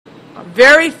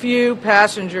very few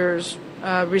passengers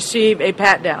receive a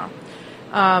pat-down.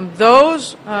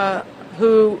 Those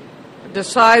who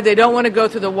decide they don't want to go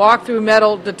through the walk-through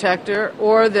metal detector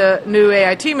or the new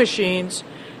AIT machines,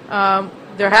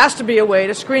 there has to be a way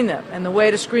to screen them, and the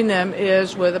way to screen them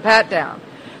is with a pat-down.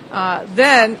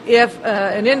 Then, if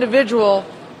an individual,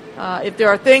 if there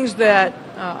are things that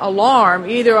alarm,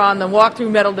 either on the walk-through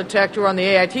metal detector or on the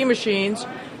AIT machines,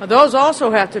 those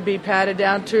also have to be patted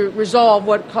down to resolve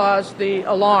what caused the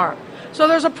alarm. So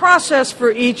there's a process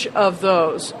for each of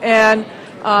those. And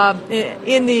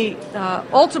in the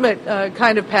ultimate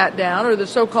kind of pat-down, or the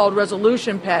so-called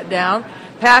resolution pat-down,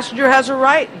 passenger has a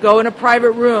right, go in a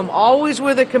private room, always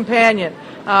with a companion,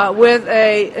 with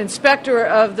an inspector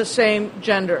of the same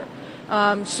gender.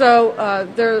 There's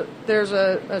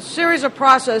a series of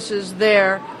processes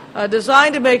there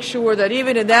designed to make sure that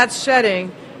even in that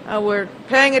setting, we're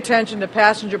paying attention to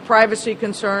passenger privacy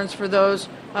concerns for those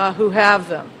who have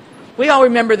them. We all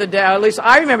remember the day, at least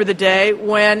I remember the day,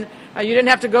 when you didn't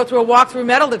have to go through a walk-through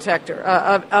metal detector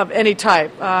of any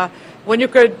type, when you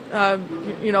could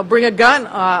bring a gun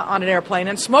on an airplane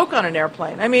and smoke on an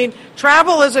airplane. I mean,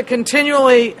 travel is a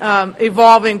continually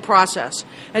evolving process.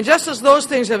 And just as those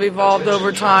things have evolved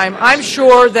over time, I'm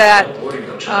sure that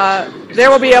there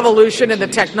will be evolution in the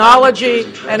technology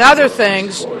and other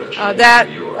things that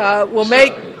will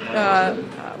make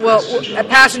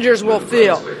passengers will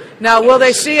feel. Now, will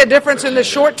they see a difference in the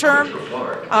short term?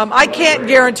 I can't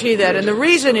guarantee that, and the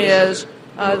reason is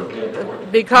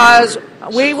because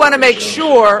we want to make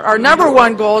sure, our number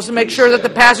one goal is to make sure that the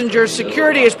passenger's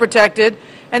security is protected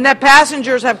and that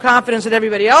passengers have confidence that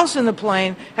everybody else in the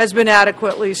plane has been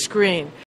adequately screened.